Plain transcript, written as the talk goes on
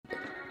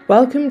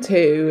Welcome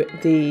to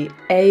the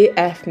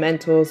AF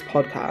Mentors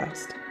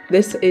podcast.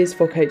 This is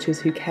for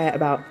coaches who care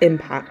about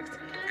impact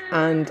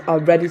and are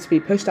ready to be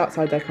pushed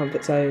outside their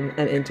comfort zone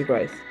and into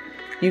growth.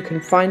 You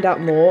can find out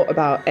more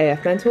about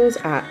AF Mentors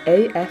at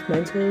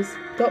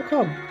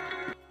afmentors.com.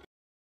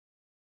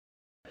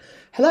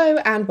 Hello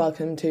and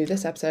welcome to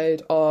this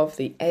episode of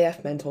the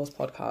AF Mentors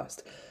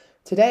podcast.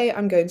 Today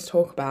I'm going to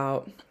talk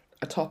about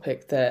a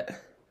topic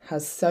that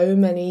has so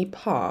many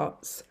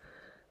parts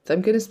that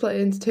I'm going to split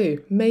it into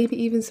two,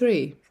 maybe even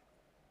three.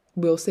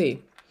 We'll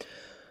see.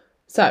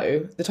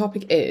 So the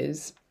topic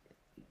is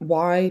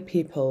why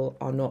people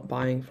are not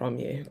buying from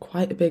you.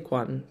 Quite a big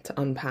one to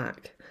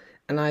unpack.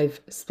 And I've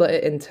split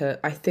it into,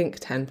 I think,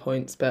 10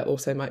 points, but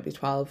also might be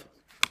 12.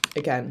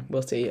 Again,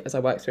 we'll see as I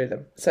work through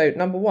them. So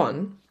number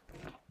one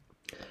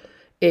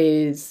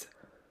is,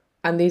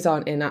 and these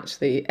aren't in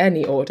actually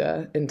any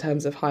order in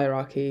terms of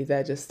hierarchy,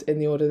 they're just in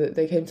the order that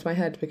they came to my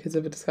head because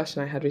of a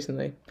discussion I had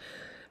recently.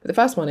 But the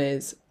first one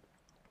is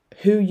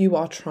who you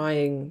are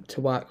trying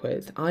to work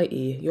with,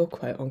 i.e. your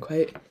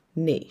quote-unquote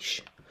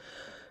niche.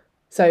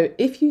 So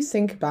if you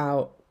think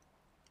about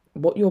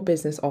what your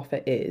business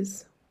offer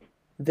is,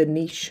 the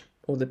niche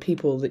or the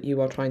people that you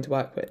are trying to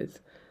work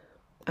with,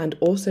 and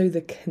also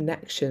the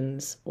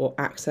connections or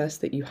access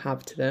that you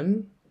have to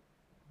them,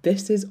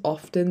 this is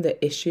often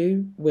the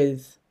issue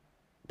with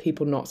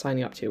people not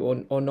signing up to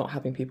you or not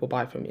having people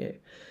buy from you.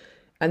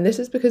 And this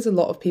is because a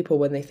lot of people,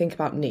 when they think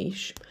about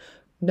niche,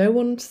 no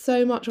one's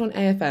so much on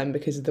AFM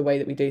because of the way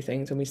that we do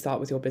things, and we start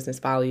with your business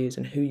values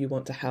and who you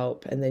want to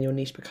help, and then your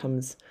niche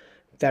becomes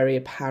very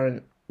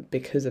apparent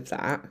because of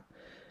that.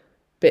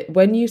 But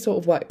when you sort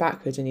of work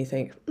backwards and you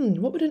think,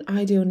 what would an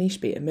ideal niche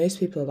be? And most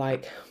people are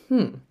like,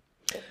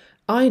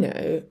 I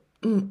know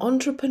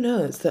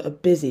entrepreneurs that are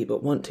busy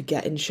but want to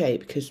get in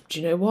shape because,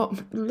 do you know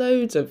what?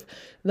 Loads of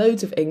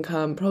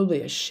income,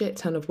 probably a shit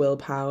ton of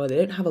willpower. They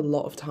don't have a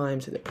lot of time,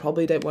 so they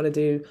probably don't want to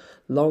do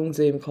long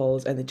Zoom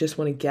calls, and they just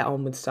want to get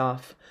on with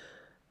stuff.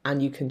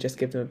 And you can just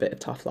give them a bit of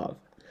tough love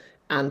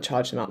and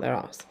charge them out their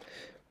ass.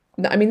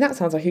 I mean, that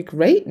sounds like a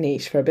great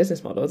niche for a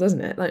business model, doesn't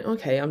it? Like,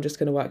 okay, I'm just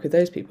going to work with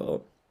those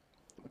people.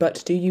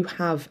 But do you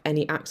have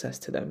any access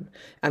to them?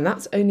 And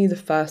that's only the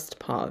first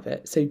part of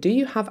it. So do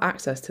you have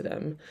access to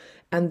them?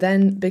 And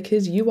then,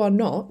 because you are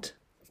not,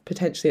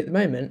 potentially at the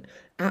moment,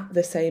 at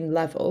the same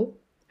level,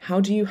 how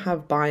do you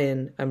have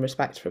buy-in and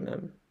respect from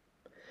them?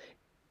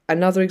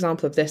 Another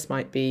example of this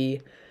might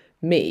be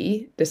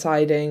me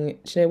deciding,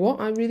 do you know what?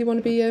 I really want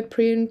to be a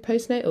pre- and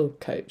postnatal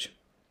coach.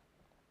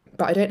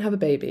 But I don't have a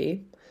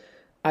baby.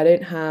 I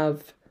don't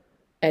have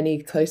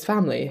any close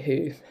family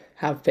who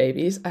have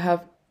babies. I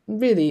have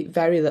really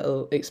very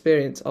little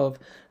experience of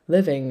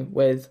living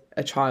with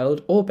a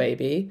child or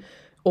baby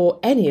or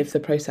any of the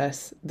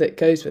process that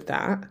goes with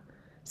that.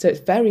 So it's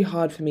very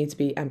hard for me to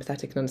be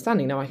empathetic and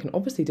understanding. Now, I can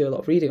obviously do a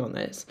lot of reading on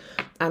this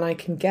and I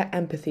can get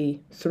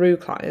empathy through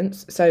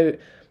clients. So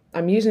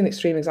I'm using an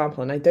extreme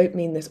example, and I don't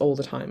mean this all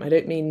the time. I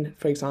don't mean,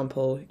 for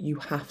example, you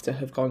have to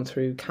have gone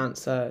through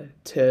cancer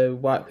to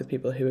work with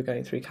people who are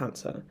going through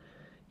cancer.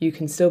 You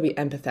can still be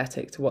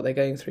empathetic to what they're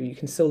going through. You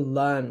can still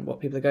learn what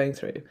people are going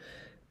through.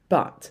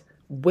 But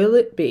will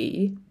it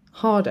be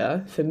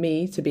harder for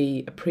me to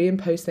be a pre-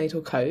 and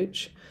postnatal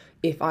coach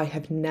if I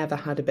have never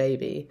had a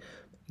baby?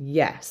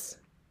 Yes,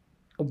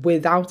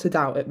 without a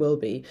doubt it will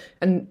be.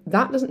 And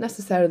that doesn't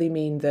necessarily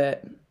mean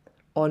that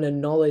on a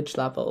knowledge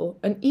level,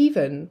 and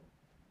even,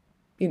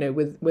 you know,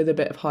 with a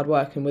bit of hard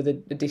work and with a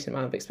decent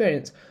amount of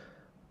experience,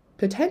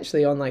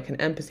 potentially on like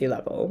an empathy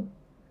level,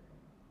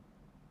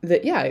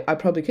 that, yeah, I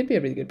probably could be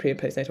a really good pre- and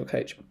postnatal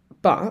coach.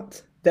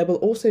 But there will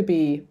also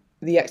be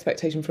the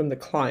expectation from the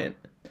client.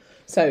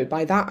 So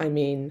by that I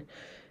mean,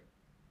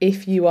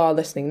 if you are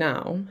listening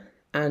now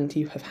and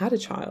you have had a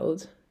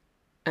child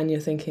and you're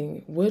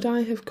thinking, would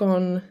I have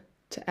gone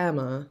to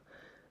Emma,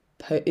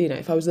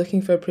 if I was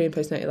looking for a pre- and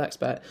postnatal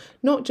expert,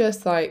 not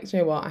just like, you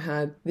know what,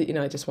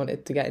 I just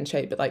wanted to get in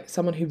shape, but like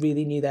someone who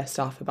really knew their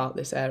stuff about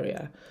this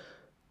area,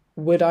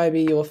 would I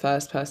be your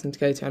first person to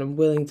go to? And I'm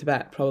willing to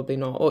bet probably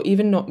not, or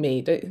even not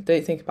me. Don't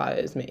think about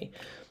it as me,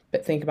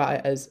 but think about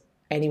it as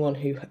anyone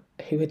who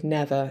had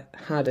never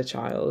had a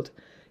child.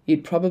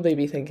 You'd probably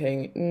be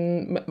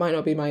thinking, might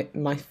not be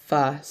my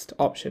first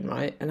option,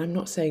 right? And I'm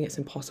not saying it's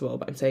impossible,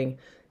 but I'm saying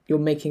you're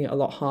making it a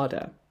lot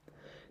harder.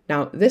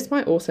 Now, this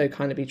might also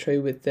kind of be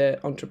true with the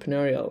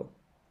entrepreneurial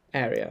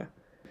area.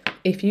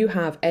 If you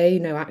have A,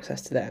 no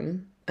access to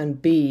them,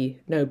 and B,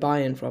 no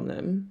buy-in from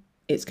them,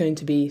 it's going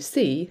to be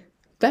C,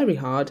 very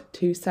hard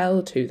to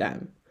sell to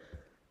them.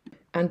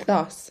 And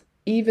thus,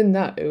 even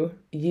though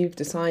you've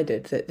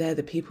decided that they're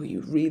the people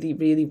you really,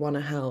 really want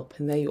to help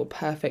and they're your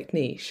perfect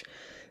niche,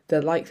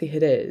 the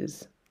likelihood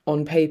is,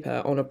 on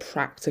paper, on a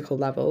practical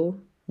level,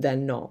 they're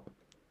not.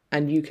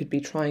 And you could be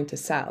trying to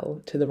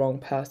sell to the wrong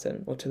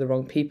person or to the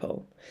wrong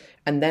people.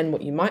 And then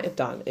what you might have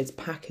done is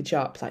package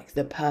up like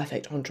the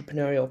perfect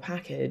entrepreneurial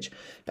package,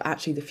 but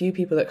actually the few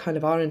people that kind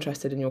of are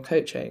interested in your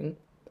coaching,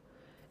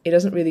 it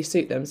doesn't really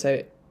suit them,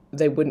 so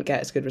they wouldn't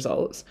get as good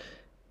results.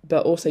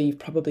 but also you've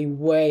probably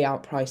way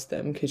outpriced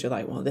them because you're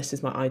like, well, this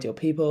is my ideal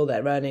people.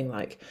 They're earning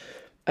like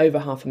over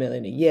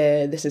 $500,000 a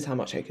year. This is how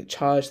much I could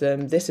charge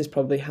them. This is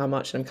probably how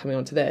much, and I'm coming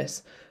on to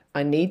this.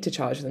 I need to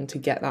charge them to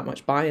get that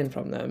much buy-in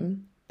from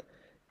them.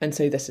 And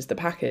so this is the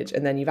package.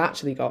 And then you've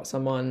actually got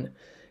someone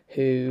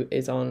who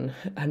is on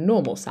a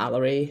normal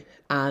salary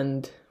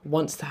and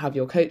wants to have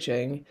your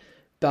coaching,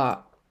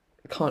 but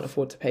can't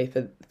afford to pay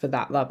for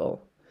that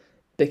level,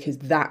 because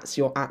that's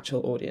your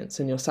actual audience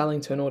and you're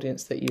selling to an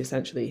audience that you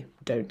essentially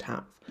don't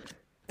have.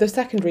 The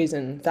second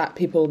reason that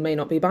people may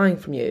not be buying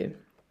from you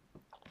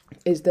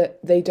is that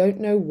they don't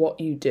know what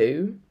you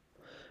do,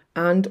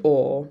 and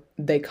or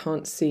they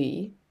can't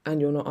see,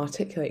 and you're not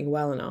articulating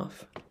well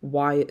enough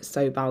why it's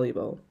so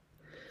valuable.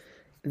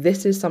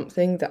 This is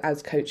something that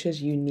as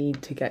coaches you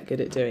need to get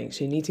good at doing.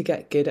 So you need to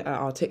get good at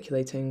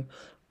articulating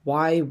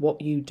why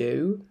what you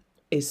do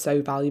is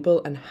so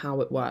valuable and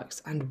how it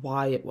works and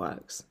why it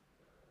works.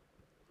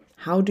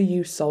 How do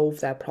you solve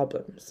their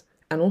problems?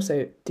 And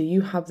also, do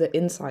you have the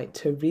insight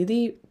to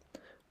really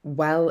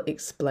well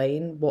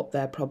explain what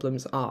their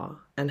problems are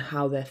and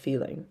how they're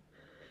feeling?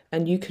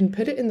 And you can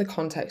put it in the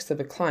context of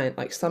a client.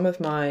 Like some of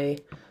the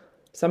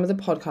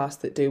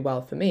podcasts that do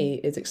well for me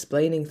is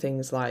explaining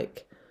things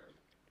like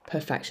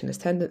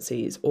perfectionist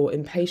tendencies or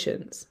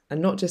impatience,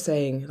 and not just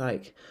saying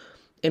like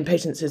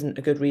impatience isn't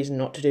a good reason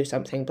not to do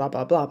something, blah,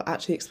 blah, blah, but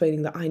actually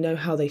explaining that I know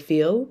how they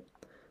feel,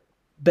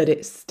 but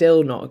it's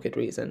still not a good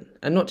reason.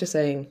 And not just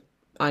saying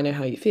I know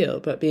how you feel,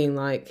 but being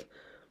like,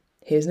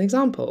 here's an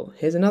example,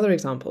 here's another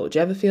example. Do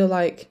you ever feel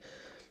like,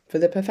 for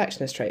the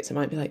perfectionist traits, it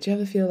might be like, do you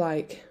ever feel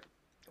like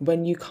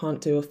when you can't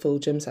do a full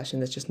gym session,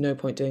 there's just no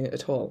point doing it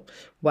at all?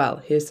 Well,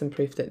 here's some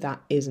proof that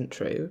that isn't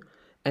true.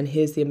 And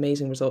here's the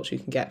amazing results you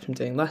can get from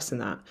doing less than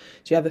that.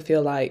 Do you ever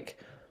feel like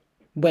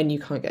when you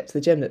can't get to the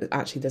gym that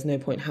actually there's no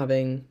point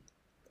having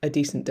a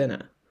decent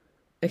dinner?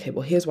 Okay,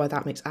 well, here's why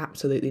that makes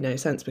absolutely no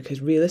sense, because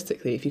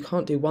realistically, if you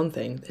can't do one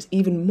thing, there's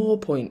even more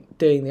point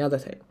doing the other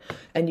thing.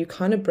 And you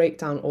kind of break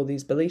down all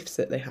these beliefs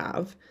that they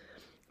have,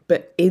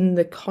 but in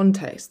the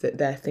context that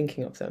they're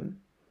thinking of them.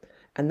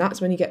 And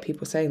that's when you get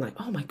people saying like,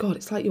 oh my God,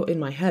 it's like you're in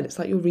my head. It's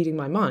like you're reading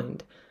my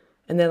mind.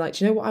 And they're like,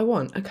 do you know what I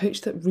want? A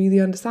coach that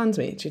really understands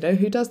me. Do you know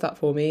who does that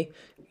for me?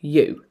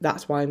 You.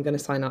 That's why I'm going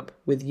to sign up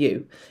with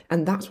you.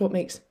 And that's what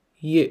makes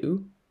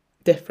you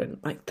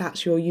different. Like,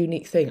 that's your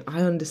unique thing.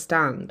 I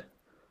understand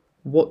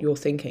what you're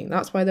thinking.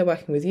 That's why they're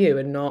working with you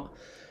and not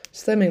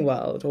Slimming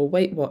World or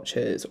Weight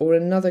Watchers or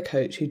another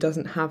coach who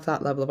doesn't have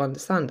that level of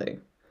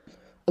understanding.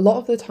 A lot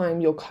of the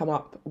time you'll come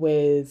up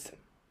with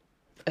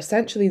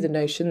essentially the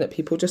notion that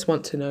people just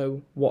want to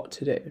know what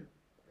to do.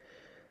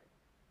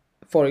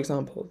 For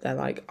example, they're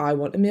like, I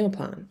want a meal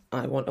plan,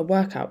 I want a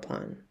workout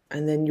plan.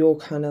 And then you're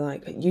kind of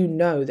like, you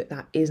know that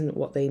that isn't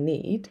what they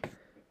need,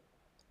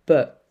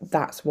 but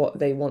that's what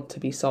they want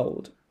to be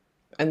sold.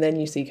 And then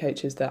you see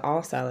coaches that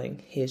are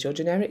selling, here's your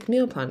generic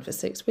meal plan for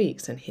 6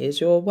 weeks, and here's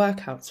your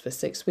workouts for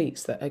 6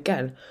 weeks that,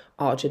 again,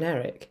 are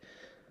generic.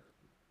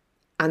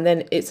 And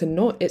then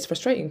it's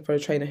frustrating for a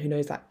trainer who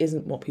knows that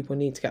isn't what people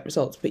need to get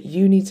results, but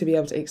you need to be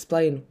able to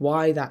explain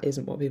why that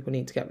isn't what people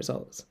need to get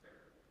results.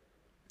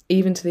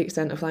 Even to the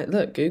extent of like,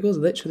 look, Google's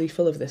literally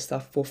full of this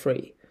stuff for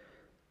free.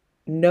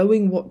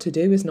 Knowing what to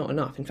do is not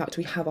enough. In fact,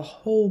 we have a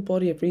whole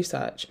body of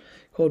research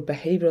called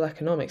behavioral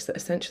economics that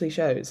essentially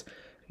shows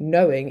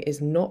knowing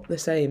is not the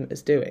same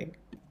as doing.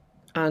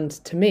 And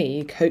to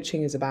me,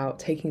 coaching is about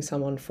taking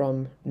someone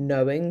from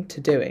knowing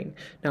to doing.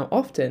 Now,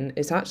 often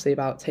it's actually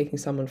about taking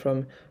someone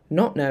from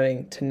not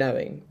knowing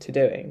to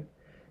doing.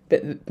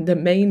 But the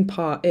main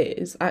part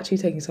is actually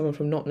taking someone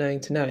from not knowing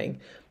to knowing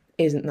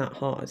isn't that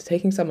hard.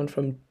 Taking someone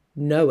from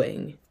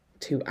knowing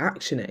to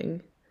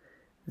actioning,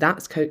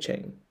 that's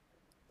coaching.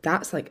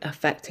 That's like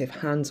effective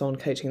hands-on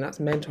coaching. That's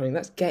mentoring.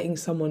 That's getting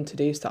someone to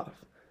do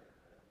stuff.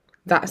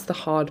 That's the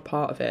hard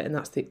part of it, and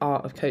that's the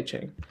art of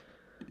coaching.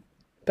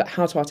 But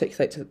how to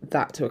articulate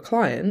that to a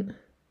client,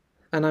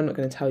 and I'm not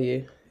going to tell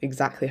you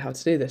exactly how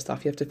to do this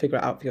stuff. You have to figure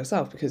it out for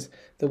yourself, because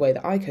the way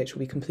that I coach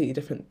will be completely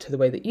different to the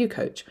way that you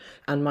coach,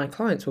 and my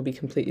clients will be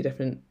completely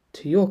different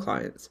to your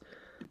clients.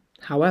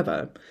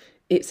 However,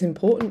 it's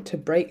important to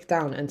break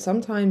down and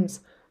sometimes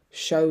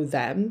show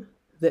them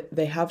that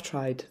they have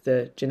tried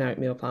the generic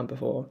meal plan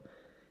before.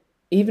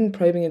 Even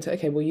probing into,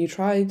 okay, well, you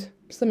tried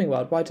Slimming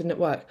World, why didn't it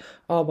work?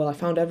 Oh, well, I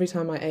found every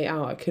time I ate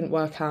out, I couldn't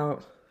work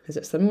out, is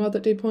it Slimming World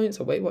that do points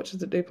or Weight Watchers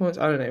that do points?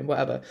 I don't know,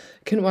 whatever.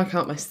 I couldn't work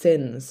out my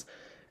sins.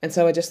 And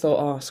so I just thought,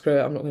 oh, screw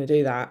it, I'm not going to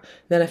do that.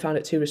 Then I found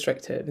it too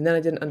restrictive. And then I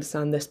didn't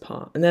understand this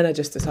part. And then I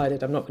just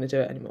decided I'm not going to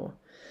do it anymore.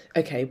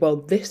 Okay, well,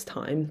 this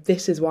time,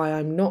 this is why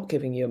I'm not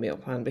giving you a meal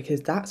plan,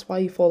 because that's why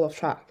you fall off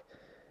track.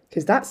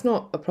 Because that's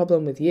not a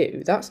problem with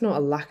you. That's not a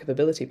lack of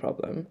ability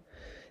problem.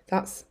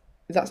 That's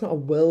not a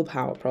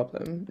willpower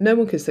problem. No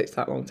one can stick to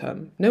that long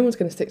term. No one's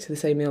going to stick to the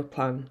same meal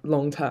plan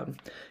long term.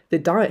 The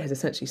diet has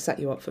essentially set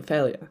you up for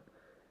failure.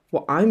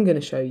 What I'm going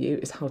to show you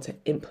is how to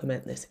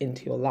implement this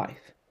into your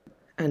life.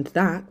 And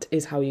that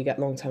is how you get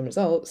long-term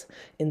results.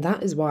 And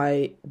that is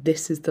why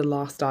this is the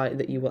last diet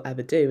that you will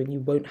ever do. And you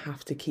won't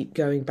have to keep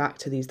going back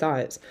to these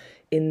diets.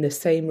 in the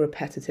same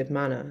repetitive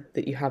manner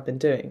that you have been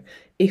doing.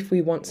 If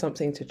we want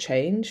something to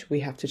change, we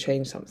have to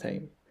change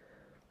something.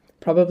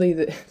 Probably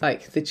the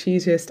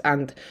cheesiest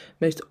and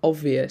most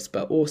obvious,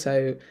 but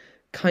also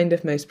kind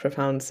of most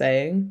profound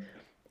saying,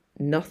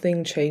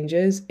 nothing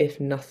changes if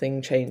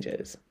nothing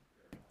changes.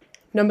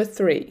 Number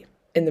 3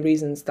 in the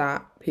reasons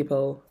that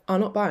people are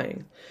not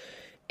buying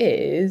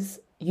is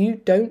you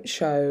don't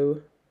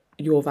show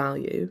your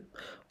value,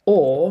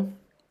 or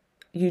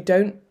you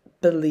don't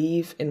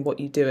believe in what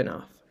you do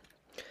enough.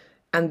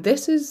 And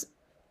this is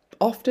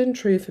often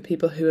true for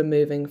people who are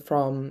moving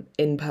from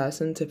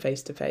in-person to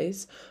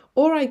face-to-face,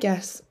 or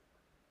that's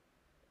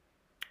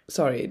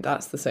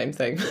the same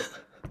thing.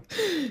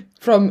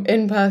 From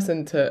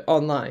in-person to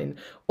online,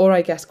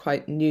 or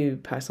quite new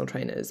personal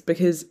trainers,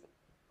 because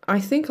I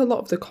think a lot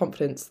of the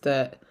confidence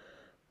that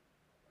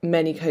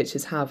many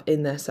coaches have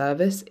in their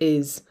service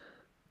is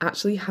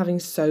actually having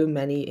so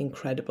many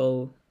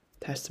incredible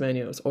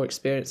testimonials or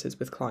experiences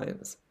with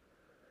clients.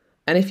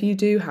 And if you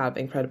do have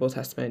incredible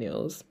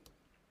testimonials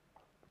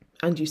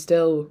and you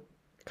still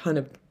kind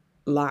of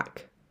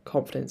lack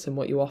confidence in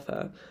what you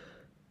offer,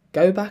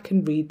 go back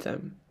and read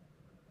them.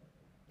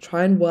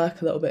 Try and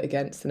work a little bit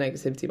against the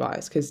negativity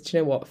bias, because do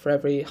you know what? For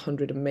every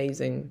 100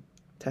 amazing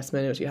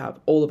testimonials you have,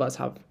 all of us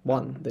have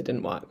one that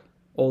didn't work.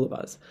 All of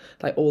us.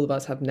 All of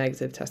us have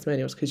negative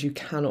testimonials, because you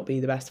cannot be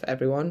the best for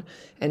everyone.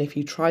 And if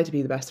you try to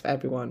be the best for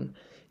everyone,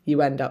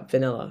 you end up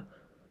vanilla,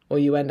 or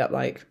you end up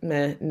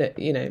meh,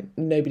 no,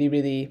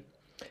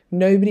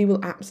 nobody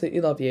will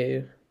absolutely love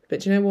you.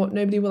 But do you know what?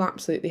 Nobody will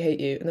absolutely hate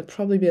you, and they'll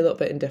probably be a little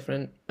bit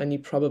indifferent, and you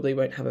probably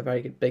won't have a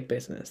very big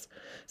business.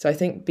 So I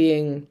think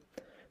being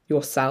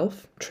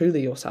yourself,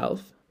 truly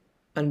yourself,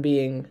 and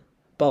being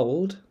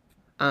bold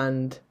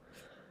and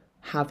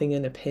having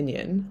an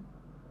opinion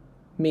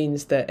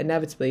means that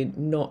inevitably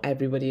not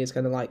everybody is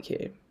going to like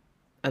you,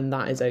 and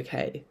that is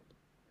okay.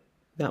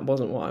 That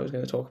wasn't what I was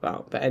going to talk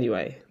about, but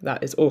anyway,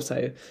 that is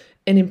also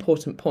an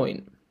important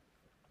point.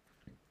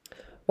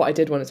 What I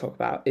did want to talk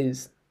about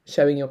is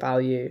showing your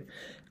value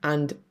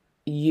and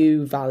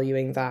you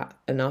valuing that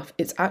enough.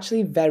 It's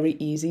actually very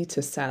easy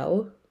to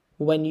sell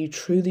when you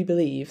truly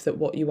believe that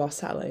what you are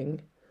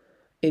selling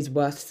is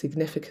worth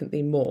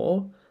significantly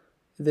more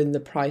than the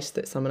price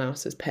that someone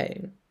else is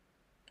paying.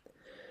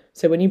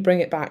 So when you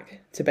bring it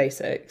back to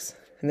basics,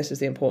 and this is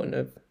the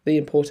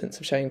importance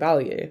of showing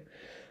value,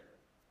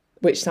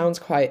 which sounds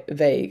quite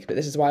vague, but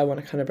this is why I want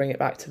to kind of bring it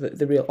back to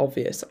the real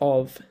obvious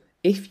of,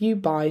 if you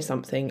buy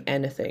something,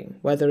 anything,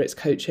 whether it's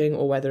coaching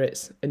or whether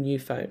it's a new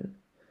phone,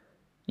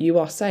 you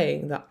are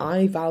saying that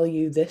I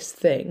value this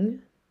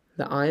thing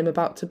that I am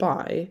about to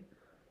buy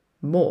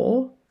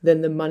more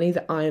than the money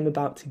that I am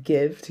about to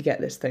give to get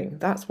this thing.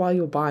 That's why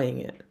you're buying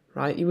it,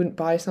 right? You wouldn't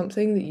buy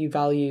something that you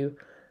value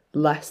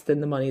less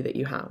than the money that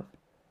you have.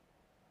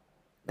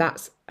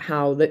 That's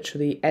how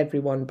literally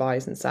everyone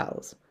buys and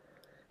sells.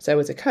 So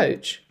as a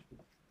coach,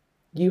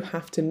 you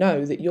have to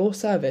know that your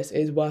service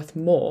is worth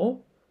more,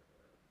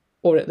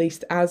 or at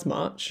least as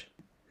much,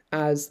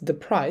 as the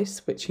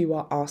price which you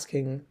are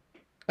asking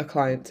a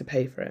client to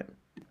pay for it.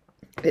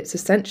 It's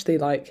essentially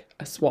like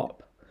a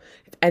swap.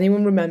 If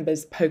anyone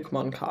remembers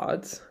Pokemon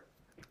cards,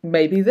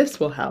 maybe this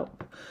will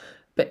help.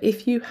 But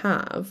if you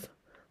have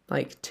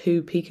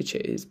 2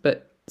 Pikachus,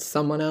 but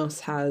someone else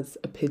has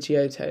a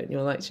Pidgeotto, and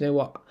you're like, do you know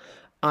what?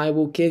 I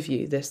will give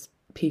you this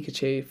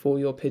Pikachu for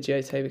your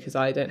Pidgeotto because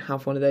I don't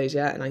have one of those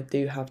yet, and I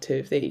do have 2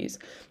 of these.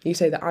 You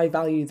say that I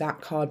value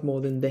that card more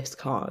than this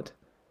card.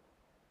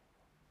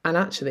 And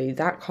actually,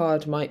 that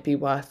card might be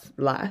worth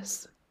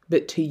less,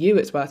 but to you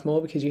it's worth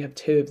more because you have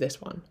 2 of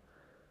this one.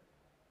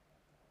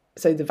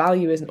 So the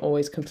value isn't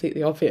always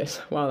completely obvious.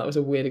 Wow, that was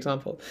a weird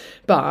example.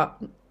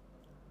 But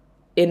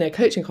in a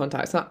coaching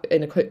context,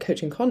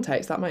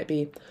 that might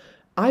be,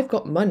 I've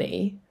got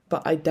money,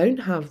 but I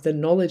don't have the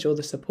knowledge or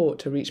the support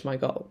to reach my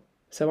goal.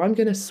 So I'm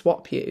going to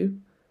swap you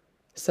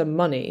some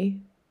money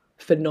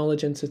for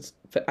knowledge and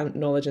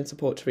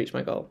support to reach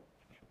my goal.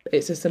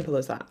 It's as simple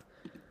as that.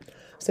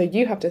 So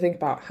you have to think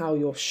about how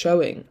you're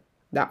showing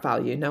that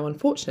value. Now,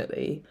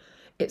 unfortunately,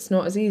 it's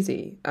not as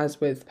easy as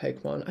with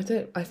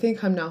Pokemon. I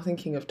think I'm now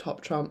thinking of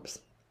Top Trumps,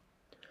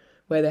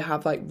 where they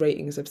have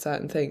ratings of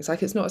certain things.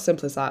 It's not as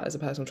simple as that as a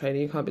personal trainer.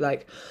 You can't be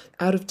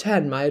out of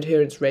 10, my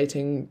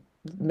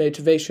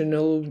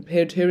motivational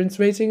adherence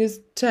rating is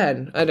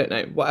 10. I don't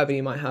know, whatever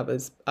you might have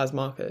as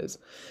markers.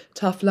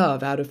 Tough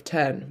love out of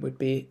 10 would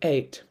be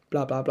 8,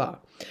 blah, blah, blah.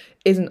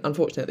 Isn't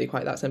unfortunately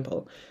quite that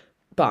simple.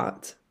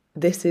 But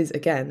this is,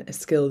 again, a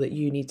skill that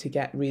you need to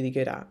get really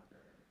good at.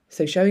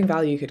 So showing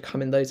value could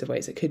come in loads of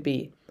ways. It could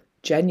be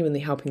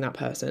genuinely helping that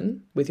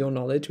person with your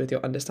knowledge, with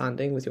your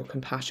understanding, with your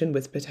compassion,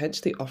 with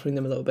potentially offering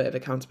them a little bit of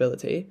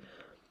accountability.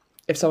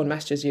 If someone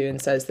messages you and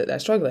says that they're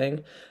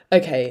struggling,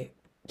 okay,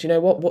 do you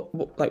know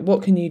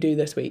what can you do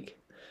this week?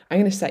 I'm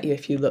going to set you a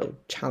few little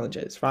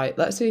challenges, right?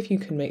 Let's see if you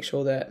can make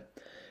sure that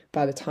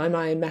by the time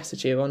I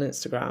message you on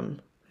Instagram,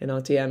 in our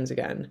DMs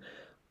again,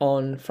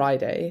 on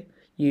Friday,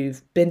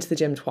 you've been to the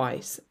gym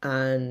twice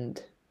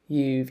and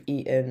you've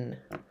eaten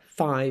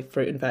 5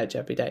 fruit and veg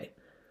every day.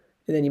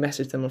 and then you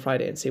message them on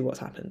Friday and see what's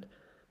happened.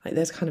 Like,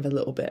 there's kind of a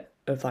little bit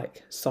of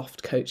like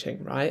soft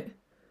coaching, right?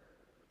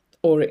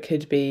 Or it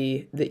could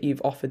be that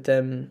you've offered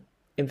them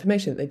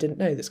information that they didn't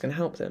know that's going to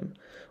help them.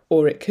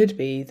 Or it could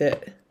be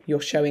that you're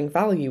showing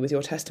value with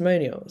your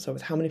testimonials, or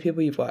with how many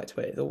people you've worked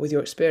with, or with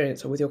your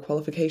experience, or with your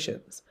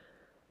qualifications.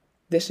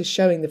 This is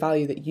showing the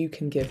value that you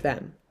can give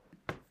them.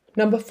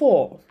 Number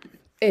 4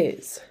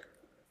 is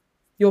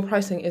your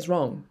pricing is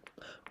wrong.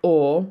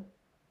 Or,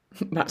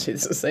 actually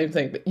it's the same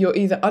thing, but you're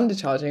either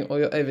undercharging or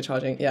you're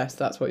overcharging. Yes,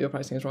 that's what your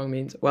pricing is wrong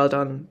means. Well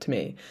done to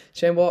me.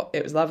 Do you know what?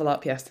 It was Level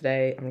Up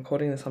yesterday. I'm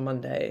recording this on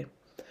Monday.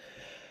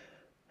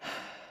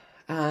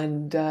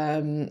 And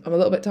I'm a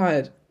little bit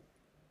tired.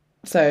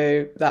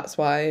 So that's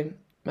why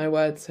my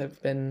words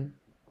have been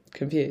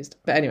confused.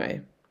 But anyway,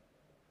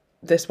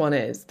 this one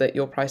is that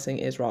your pricing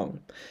is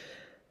wrong.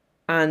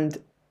 And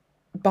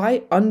by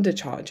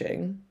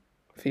undercharging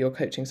for your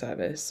coaching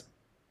service,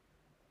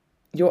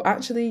 you're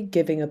actually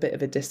giving a bit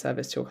of a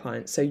disservice to your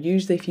clients. So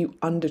usually if you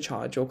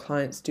undercharge, your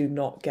clients do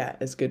not get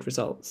as good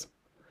results.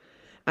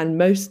 And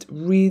most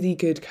really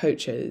good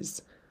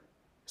coaches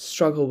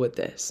struggle with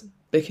this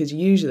because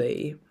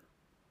usually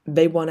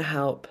they want to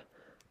help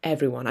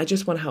everyone. I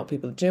just want to help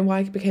people. Do you know why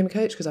I became a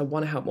coach? Because I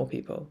want to help more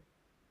people.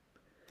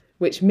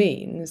 Which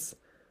means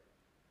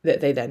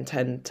that they then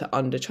tend to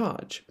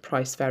undercharge,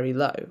 price very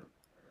low.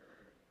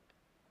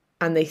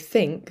 And they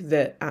think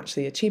that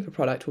actually a cheaper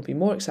product will be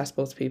more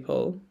accessible to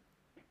people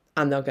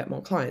and they'll get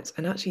more clients.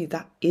 And actually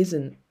that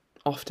isn't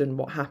often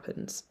what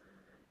happens.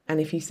 And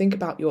if you think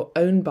about your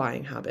own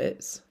buying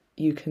habits,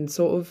 you can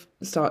sort of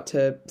start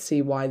to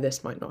see why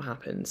this might not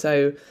happen.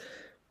 So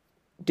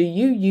do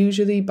you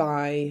usually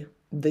buy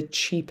the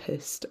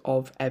cheapest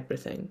of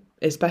everything,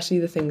 especially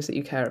the things that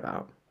you care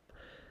about?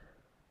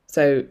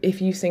 So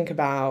if you think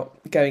about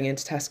going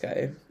into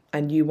Tesco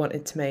and you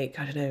wanted to make,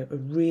 I don't know, a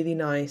really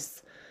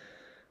nice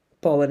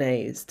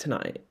bolognese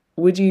tonight,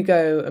 would you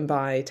go and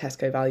buy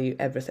Tesco Value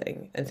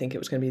everything and think it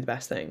was going to be the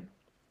best thing?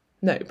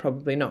 No,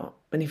 probably not.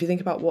 And if you think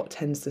about what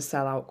tends to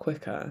sell out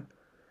quicker,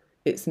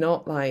 it's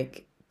not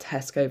like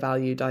Tesco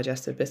Value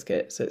digestive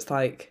biscuits. It's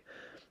like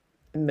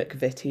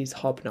McVitie's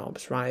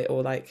Hobnobs, right?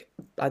 Or like,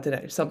 I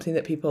don't know, something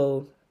that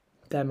people,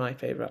 they're my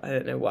favourite. I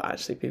don't know what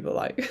actually people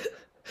like.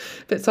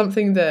 But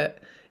something that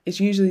is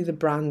usually the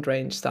brand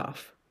range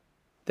stuff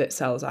that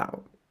sells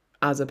out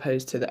as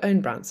opposed to the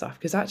own brand stuff.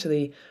 Because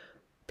actually,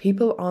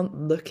 people aren't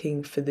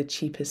looking for the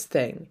cheapest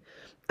thing.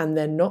 And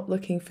they're not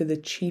looking for the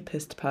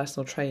cheapest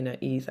personal trainer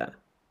either.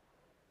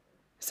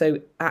 So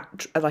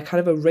at like kind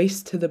of a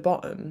race to the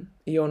bottom,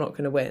 you're not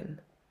going to win.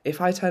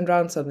 If I turned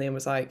around suddenly and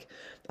was like,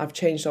 I've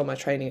changed all my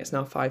training, it's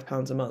now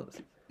 £5 a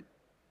month,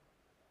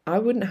 I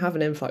wouldn't have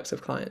an influx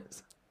of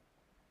clients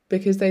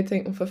because they'd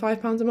think, well, for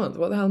 £5 a month,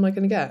 what the hell am I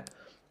going to get?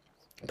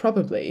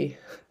 Probably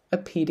a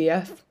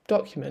PDF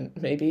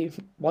document, maybe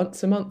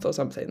once a month or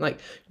something. Like,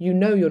 you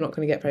know, you're not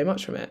going to get very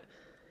much from it.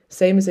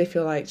 Same as if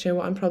you're like, do you know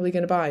what I'm probably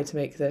going to buy to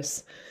make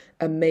this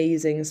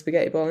amazing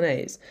spaghetti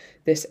bolognese?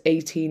 This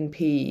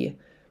 18p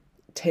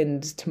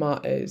tinned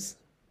tomatoes.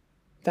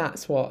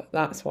 That's what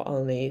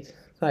I'll need.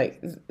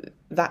 Like,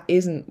 that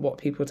isn't what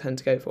people tend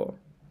to go for.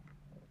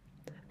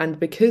 And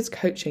because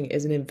coaching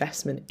is an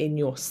investment in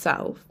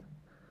yourself,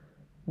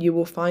 you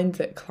will find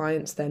that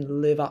clients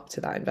then live up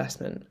to that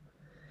investment.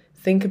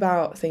 Think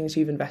about things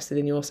you've invested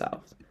in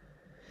yourself.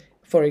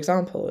 For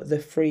example, the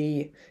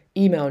free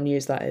email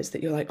newsletters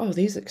that you're like, oh,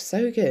 these look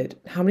so good.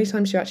 How many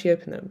times do you actually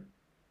open them?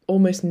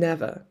 Almost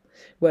never.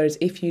 Whereas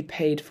if you'd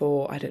paid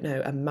for, I don't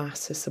know, a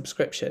massive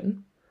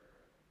subscription,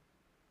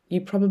 you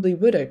probably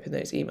would open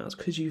those emails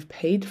because you've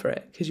paid for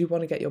it, because you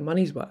want to get your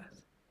money's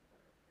worth.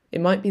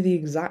 It might be the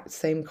exact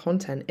same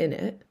content in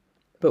it,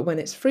 but when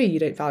it's free, you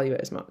don't value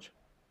it as much.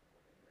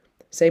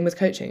 Same with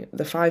coaching.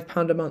 The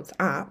 £5 a month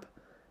app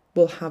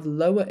will have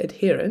lower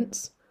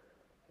adherence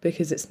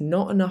because it's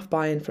not enough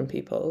buy-in from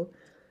people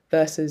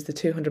versus the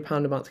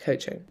 £200 a month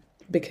coaching,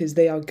 because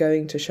they are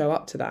going to show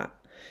up to that.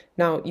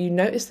 Now, you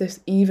notice this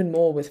even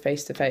more with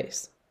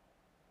face-to-face.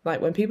 Like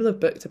when people have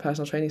booked a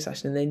personal training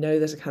session and they know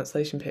there's a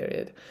cancellation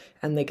period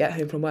and they get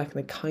home from work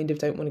and they kind of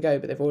don't want to go,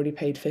 but they've already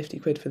paid 50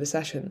 quid for the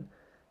session,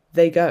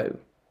 they go.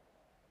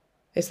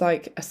 It's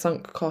like a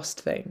sunk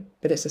cost thing,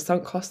 but it's a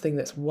sunk cost thing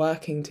that's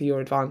working to your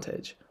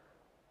advantage.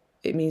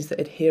 It means that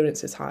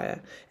adherence is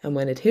higher. And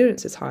when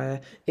adherence is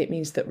higher, it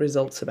means that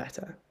results are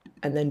better.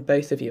 And then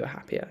both of you are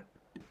happier.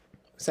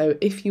 So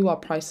if you are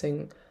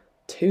pricing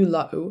too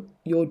low,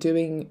 you're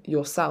doing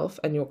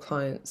yourself and your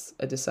clients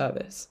a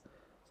disservice.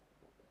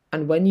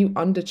 And when you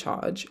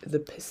undercharge, the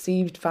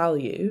perceived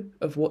value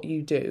of what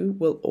you do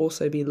will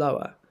also be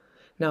lower.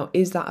 Now,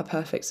 is that a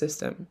perfect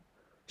system?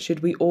 Should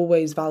we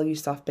always value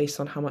stuff based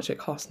on how much it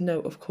costs?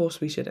 No, of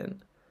course we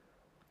shouldn't.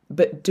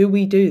 But do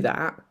we do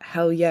that?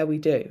 Hell yeah, we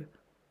do.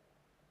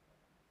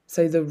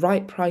 So the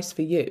right price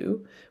for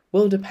you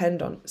will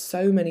depend on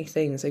so many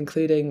things,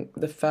 including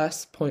the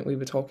first point we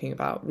were talking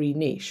about,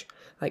 re-niche.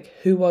 Like,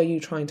 who are you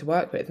trying to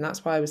work with? And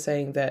that's why I was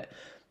saying that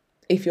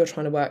if you're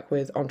trying to work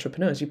with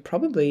entrepreneurs, you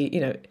probably,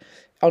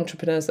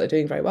 entrepreneurs that are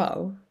doing very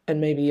well, and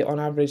maybe on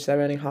average they're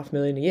earning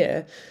 500,000 a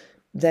year,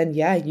 then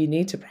yeah, you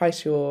need to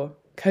price your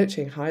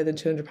coaching higher than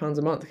 £200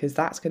 a month, because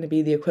that's going to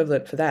be the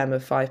equivalent for them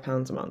of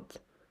 £5 a month.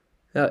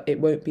 It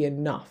won't be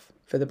enough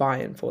for the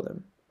buy-in for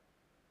them.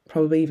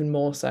 Probably even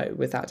more so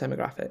with that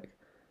demographic.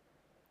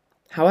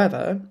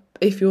 However,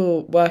 if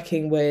you're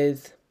working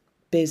with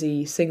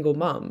busy single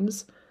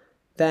mums,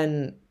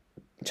 then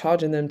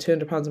charging them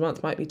 £200 a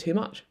month might be too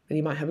much. And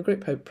you might have a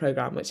group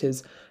program which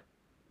is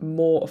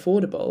more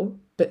affordable,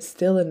 but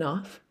still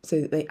enough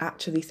so that they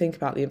actually think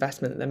about the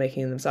investment that they're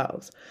making in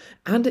themselves.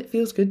 And it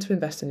feels good to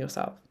invest in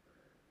yourself.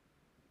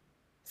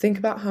 Think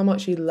about how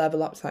much you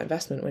level up to that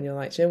investment when you're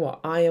like, do you know what?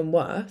 I am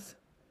worth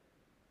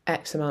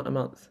X amount a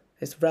month.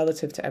 It's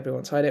relative to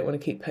everyone, so I don't want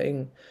to keep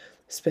putting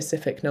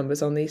specific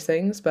numbers on these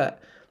things,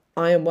 but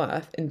I am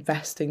worth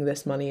investing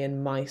this money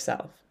in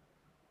myself.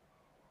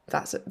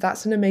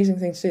 That's an amazing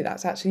thing to do.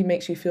 That actually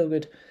makes you feel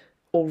good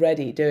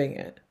already doing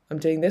it. I'm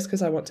doing this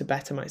because I want to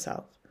better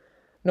myself.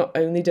 Not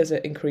only does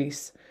it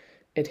increase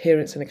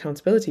adherence and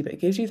accountability, but it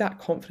gives you that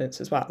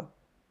confidence as well.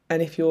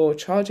 And if you're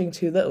charging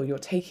too little, you're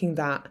taking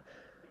that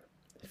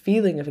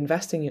feeling of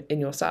investing in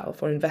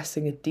yourself, or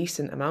investing a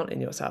decent amount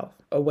in yourself,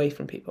 away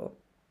from people.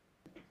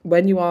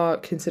 When you are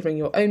considering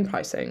your own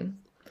pricing,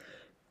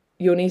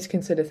 you'll need to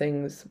consider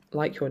things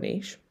like your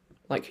niche,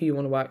 like who you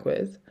want to work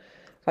with,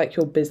 like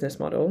your business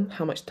model,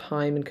 how much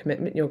time and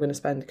commitment you're going to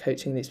spend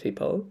coaching these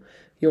people,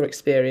 your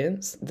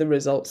experience, the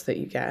results that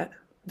you get.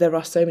 There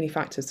are so many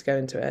factors to go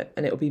into it,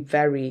 and it will be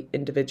very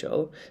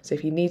individual. So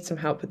if you need some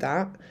help with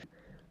that,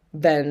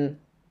 then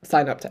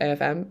sign up to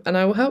AFM and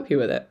I will help you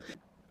with it.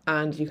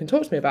 And you can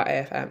talk to me about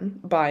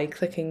AFM by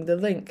clicking the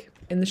link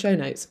in the show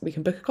notes. We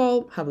can book a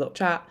call, have a little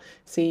chat,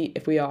 see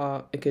if we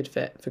are a good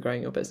fit for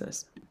growing your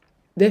business.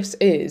 This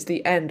is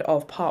the end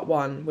of part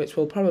 1, which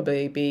will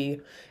probably be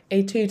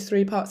a 2 to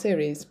 3 part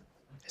series.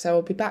 So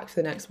I'll be back for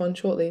the next one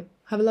shortly.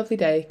 Have a lovely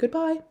day.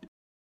 Goodbye.